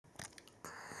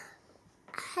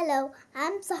Hello,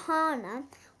 I'm Sahaana.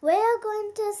 We are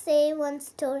going to say one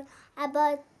story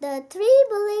about the three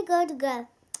billy goat girl.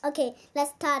 Okay, let's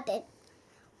start it.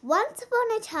 Once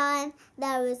upon a time,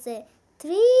 there was a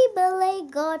three billy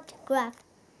goat girl,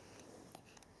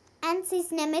 and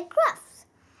she's named Gruff.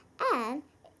 And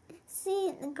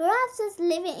Gruff is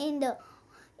living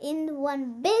in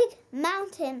one big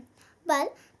mountain,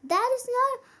 but there is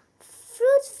no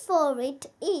fruit for it to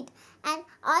eat. And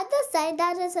other side,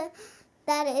 that is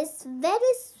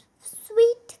very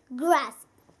sweet grass.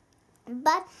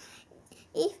 But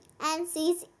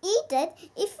she's eat it.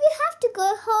 If you have to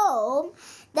go home,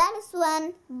 that is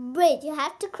one bridge. You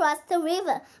have to cross the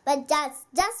river, but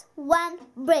just one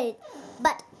bridge.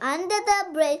 But under the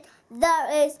bridge,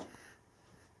 there is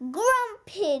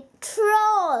grumpy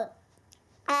troll,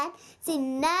 and she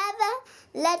never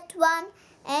let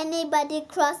anybody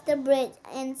cross the bridge,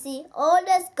 and she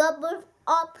always gobbled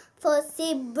up for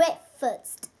sea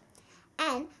breakfast.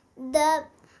 And the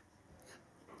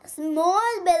small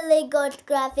billy goat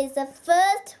Gruff is the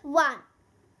first one,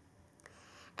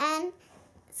 and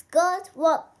Scott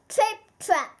walked trip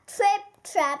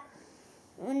trap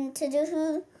into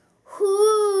the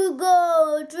who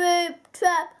go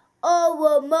trap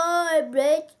over my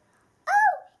bridge.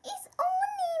 Oh, it's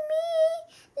only me,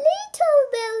 little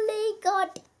billy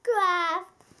goat Gruff.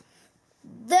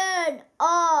 Then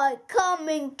I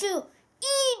coming to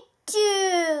eat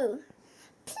you.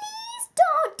 Please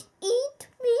don't eat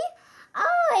me.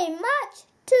 I'm much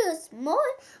too small.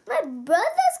 My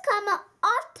brothers come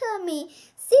after me.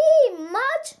 See,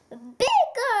 much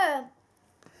bigger.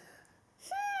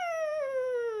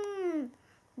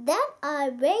 Then I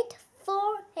wait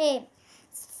for him.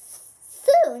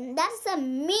 Soon, that's a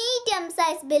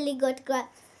medium-sized billy goat Gruff.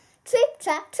 Trip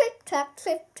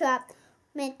trap.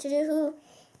 Meant to do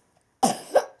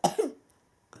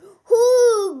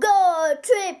who go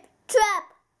trap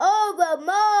over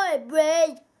my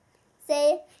bridge?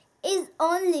 Say, it's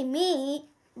only me,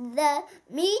 the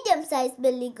medium-sized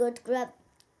billy goat Gruff.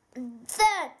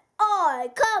 Then I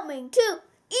coming to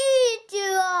eat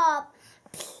you up.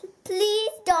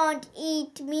 Please don't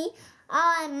eat me.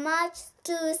 I'm much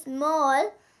too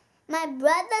small. My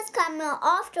brothers come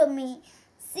after me.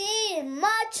 See,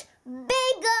 much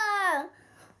bigger.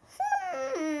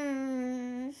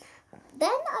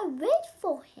 Then I wait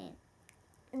for him.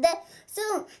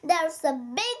 Soon there's the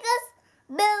biggest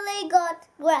billy goat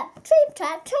Gruff.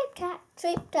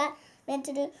 Trip trap. Meant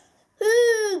to do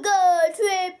who go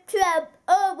trap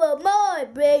over my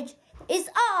bridge? It's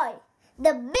I,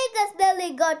 the biggest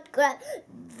billy goat Gruff.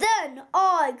 Then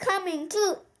I coming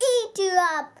to eat you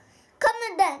up. Come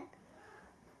on then.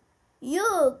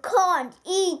 You can't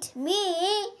eat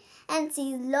me. And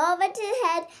she lowered her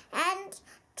head and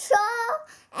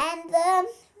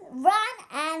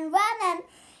run and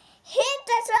hit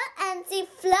the truck, and she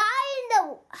fly in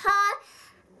the high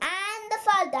and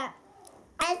fall down.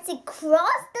 And she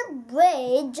crossed the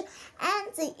bridge,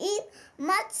 and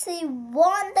she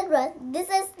won the race. This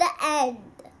is the end.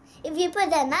 If you put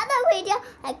another video,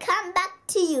 I come back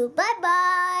to you. Bye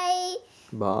bye.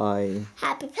 Bye.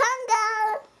 Happy Thanksgiving.